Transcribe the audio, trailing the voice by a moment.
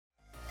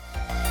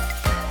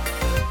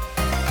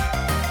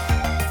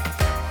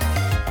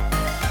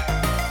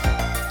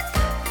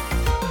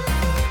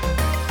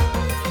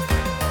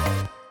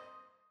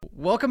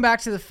Welcome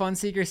back to the Fun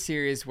Seeker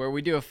series, where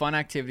we do a fun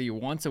activity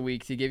once a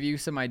week to give you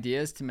some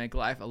ideas to make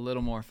life a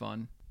little more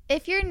fun.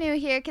 If you're new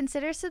here,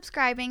 consider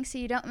subscribing so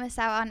you don't miss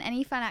out on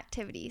any fun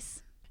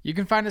activities. You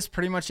can find us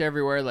pretty much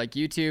everywhere, like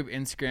YouTube,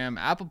 Instagram,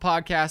 Apple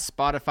Podcasts,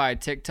 Spotify,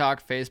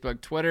 TikTok,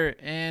 Facebook, Twitter,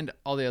 and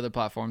all the other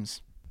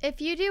platforms.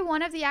 If you do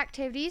one of the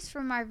activities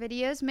from our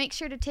videos, make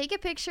sure to take a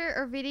picture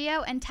or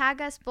video and tag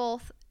us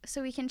both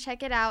so we can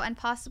check it out and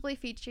possibly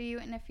feature you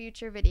in a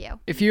future video.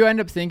 If you end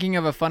up thinking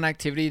of a fun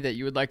activity that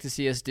you would like to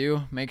see us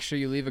do, make sure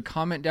you leave a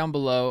comment down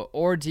below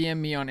or DM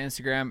me on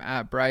Instagram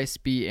at Bryce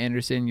B.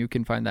 Anderson. You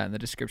can find that in the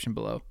description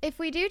below. If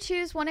we do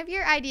choose one of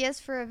your ideas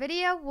for a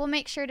video, we'll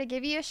make sure to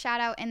give you a shout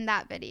out in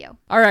that video.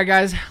 All right,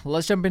 guys,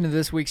 let's jump into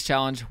this week's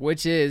challenge,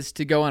 which is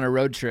to go on a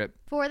road trip.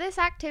 For this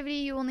activity,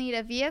 you will need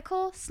a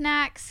vehicle,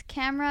 snacks,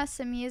 camera,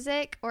 some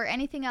music, or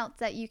anything else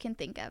that you can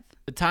think of.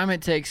 The time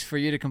it takes for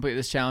you to complete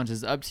this challenge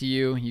is up to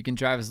you. You can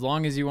drive as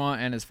long as you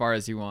want and as far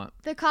as you want.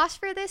 The cost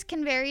for this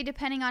can vary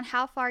depending on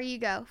how far you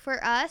go.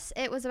 For us,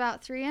 it was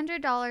about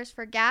 $300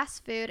 for gas,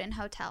 food, and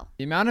hotel.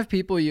 The amount of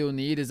people you'll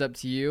need is up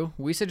to you.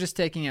 We suggest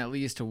taking at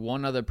least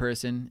one other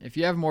person. If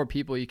you have more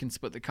people, you can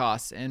split the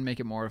costs and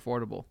make it more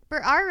affordable.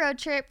 For our road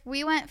trip,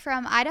 we went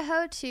from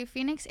Idaho to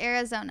Phoenix,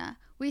 Arizona.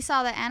 We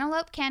saw the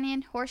Antelope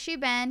Canyon, Horseshoe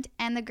Bend,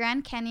 and the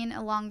Grand Canyon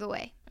along the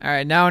way. All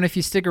right, now, and if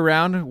you stick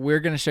around, we're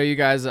going to show you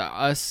guys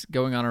us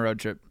going on a road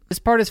trip. This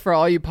part is for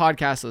all you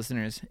podcast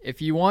listeners.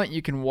 If you want,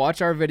 you can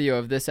watch our video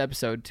of this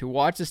episode to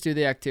watch us do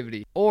the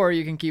activity, or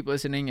you can keep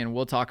listening and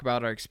we'll talk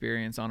about our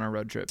experience on our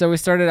road trip. So we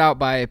started out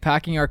by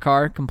packing our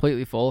car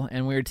completely full,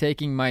 and we were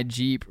taking my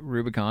Jeep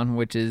Rubicon,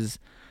 which is,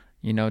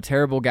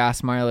 terrible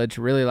gas mileage,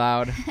 really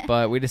loud,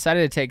 but we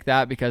decided to take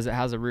that because it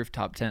has a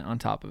rooftop tent on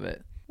top of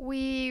it.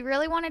 We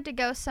really wanted to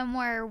go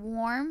somewhere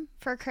warm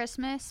for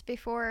Christmas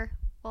before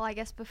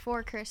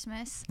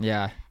Christmas.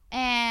 Yeah.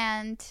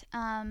 And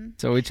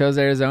so we chose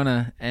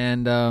Arizona,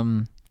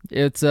 and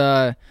it's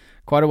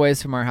quite a ways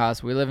from our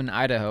house. We live in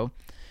Idaho,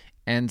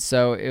 and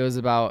so it was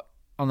about,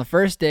 on the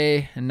first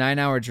day, a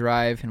 9-hour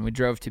drive, and we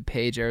drove to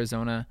Page,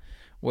 Arizona,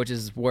 which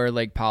is where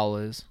Lake Powell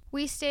is.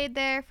 We stayed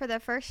there for the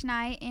first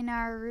night in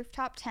our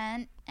rooftop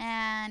tent,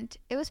 and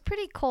it was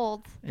pretty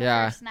cold the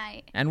first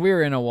night. And we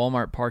were in a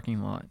Walmart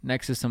parking lot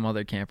next to some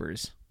other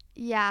campers.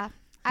 Yeah.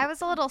 I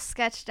was a little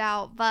sketched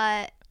out,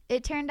 but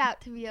it turned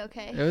out to be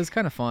okay. It was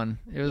kind of fun.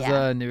 It was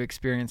a new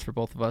experience for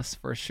both of us,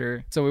 for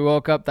sure. So we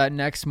woke up that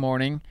next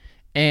morning,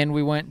 and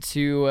we went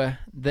to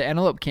the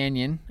Antelope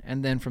Canyon,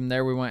 and then from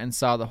there we went and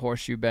saw the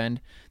Horseshoe Bend.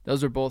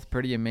 Those were both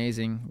pretty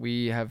amazing.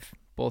 We have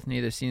both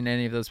neither seen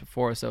any of those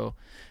before, so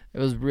it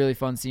was really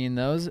fun seeing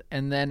those.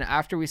 And then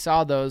after we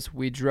saw those,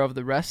 we drove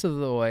the rest of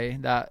the way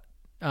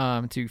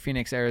to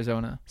Phoenix,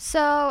 Arizona.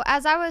 So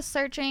as I was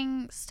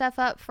searching stuff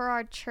up for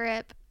our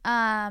trip,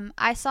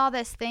 I saw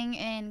this thing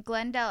in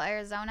Glendale,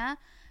 Arizona.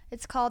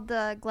 It's called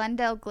the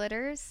Glendale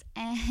Glitters,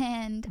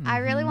 and I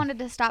really wanted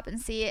to stop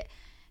and see it.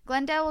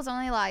 Glendale was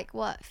only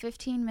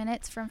 15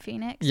 minutes from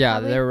Phoenix? Yeah,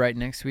 probably. they were right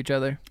next to each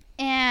other.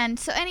 And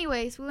so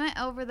anyways, we went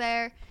over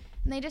there,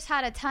 and they just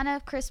had a ton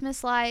of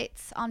Christmas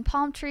lights on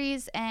palm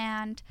trees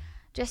and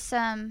just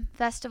some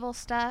festival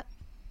stuff.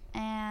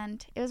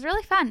 And it was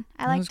really fun.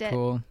 I liked it. It was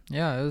cool.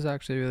 Yeah, it was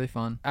actually really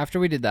fun. After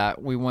we did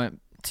that, we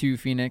went to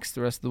Phoenix the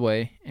rest of the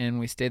way, and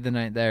we stayed the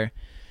night there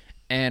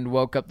and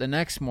woke up the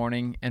next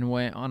morning and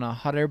went on a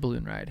hot air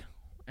balloon ride.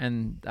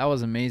 And that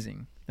was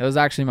amazing. That was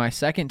actually my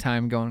second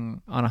time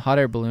going on a hot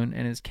air balloon,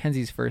 and it's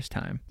Kenzie's first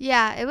time.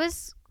 Yeah, it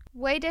was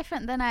way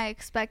different than I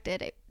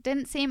expected. It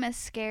didn't seem as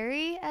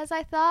scary as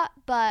I thought,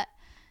 but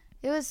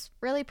it was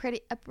a really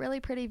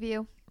pretty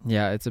view.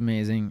 Yeah, it's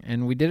amazing.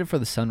 And we did it for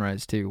the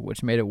sunrise too,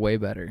 which made it way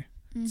better.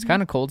 Mm-hmm. It's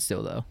kind of cold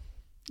still though.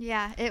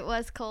 Yeah, it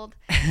was cold.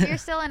 We were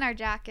still in our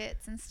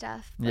jackets and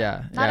stuff.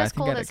 Yeah, not as I think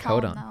cold I had as a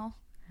coat home, on.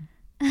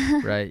 though.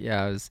 Right,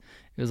 yeah, it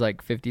was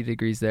like 50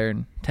 degrees there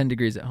and 10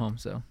 degrees at home,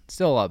 so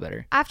still a lot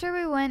better. After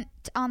we went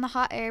on the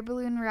hot air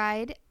balloon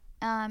ride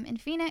in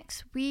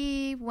Phoenix,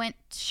 we went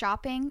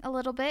shopping a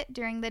little bit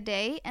during the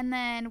day, and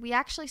then we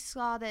actually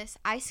saw this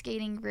ice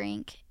skating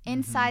rink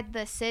inside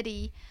the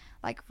city,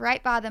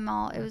 right by the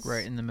mall. It was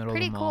right in the middle of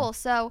the mall. Pretty cool.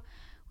 So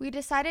we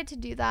decided to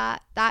do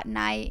that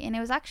night, and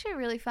it was actually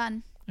really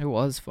fun. It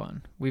was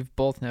fun. We've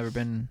both never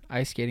been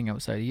ice skating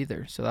outside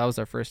either, so that was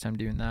our first time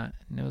doing that,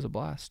 and it was a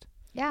blast.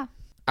 Yeah.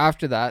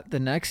 After that, the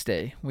next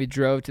day, we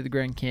drove to the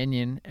Grand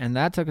Canyon, and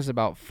that took us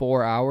about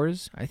 4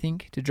 hours, I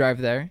think, to drive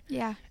there.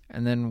 Yeah.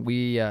 And then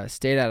we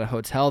stayed at a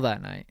hotel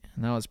that night,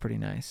 and that was pretty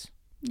nice.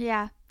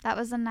 Yeah, that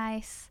was a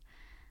nice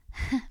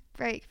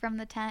break from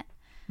the tent.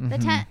 The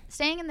tent,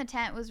 staying in the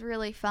tent was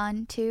really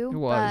fun too.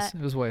 It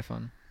was way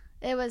fun.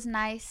 It was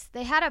nice.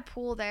 They had a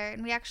pool there,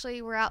 and we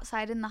actually were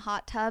outside in the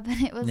hot tub,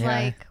 and it was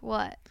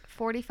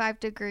 45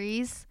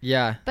 degrees.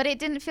 Yeah. But it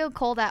didn't feel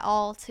cold at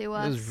all to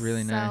us. It was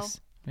really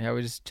nice. Yeah,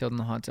 we just chilled in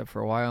the hot tub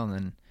for a while,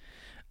 and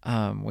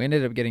then we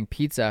ended up getting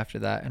pizza after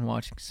that and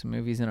watching some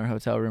movies in our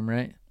hotel room,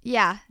 right?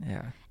 Yeah.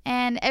 Yeah.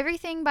 And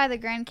everything by the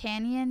Grand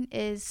Canyon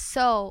is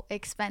so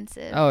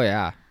expensive. Oh,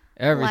 yeah.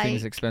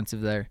 Everything's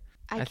expensive there.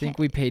 I think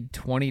we paid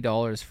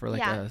 $20 for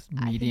a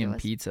medium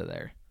pizza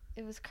there.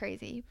 It was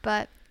crazy,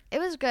 but it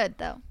was good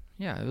though.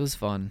 Yeah, it was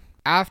fun.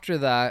 After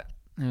that,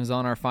 it was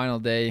on our final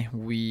day.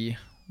 We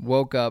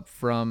woke up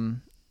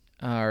in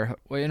our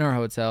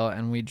hotel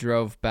and we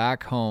drove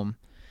back home,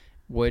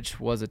 which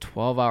was a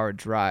 12-hour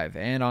drive.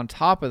 And on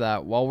top of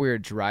that, while we were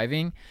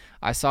driving,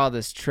 I saw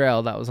this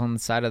trail that was on the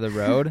side of the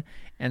road.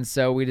 And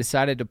so we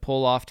decided to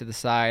pull off to the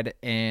side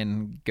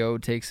and go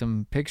take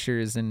some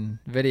pictures and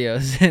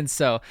videos. And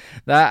so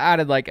that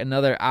added like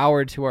another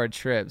hour to our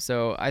trip.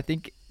 So I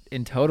think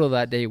in total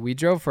that day, we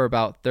drove for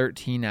about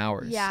 13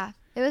 hours. Yeah,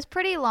 it was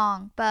pretty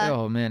long, but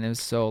oh man, it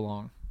was so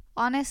long.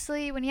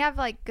 Honestly, when you have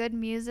like good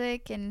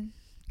music and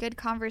good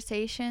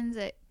conversations,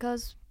 it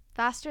goes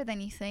faster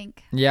than you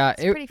think. Yeah,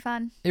 it's pretty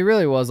fun. It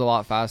really was a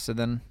lot faster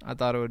than I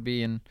thought it would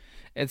be. And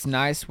it's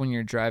nice when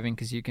you're driving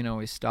because you can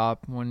always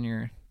stop when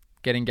you're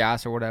getting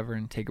gas or whatever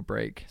and take a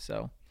break.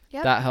 So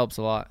that helps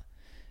a lot.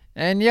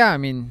 And yeah, I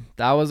mean,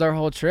 that was our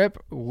whole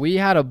trip. We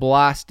had a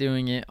blast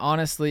doing it.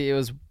 Honestly, it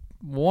was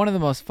one of the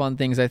most fun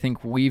things I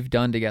think we've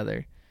done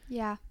together.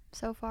 Yeah,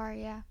 so far,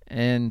 yeah.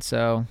 And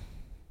so,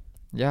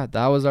 yeah,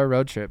 that was our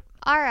road trip.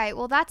 All right,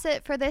 well, that's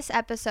it for this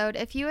episode.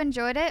 If you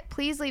enjoyed it,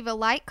 please leave a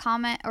like,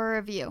 comment, or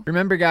review.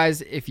 Remember,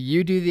 guys, if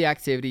you do the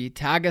activity,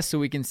 tag us so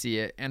we can see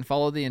it and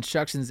follow the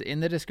instructions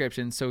in the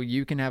description so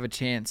you can have a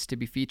chance to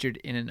be featured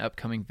in an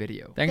upcoming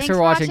video. Thanks for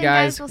watching,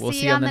 guys. We'll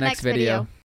see you on the next video.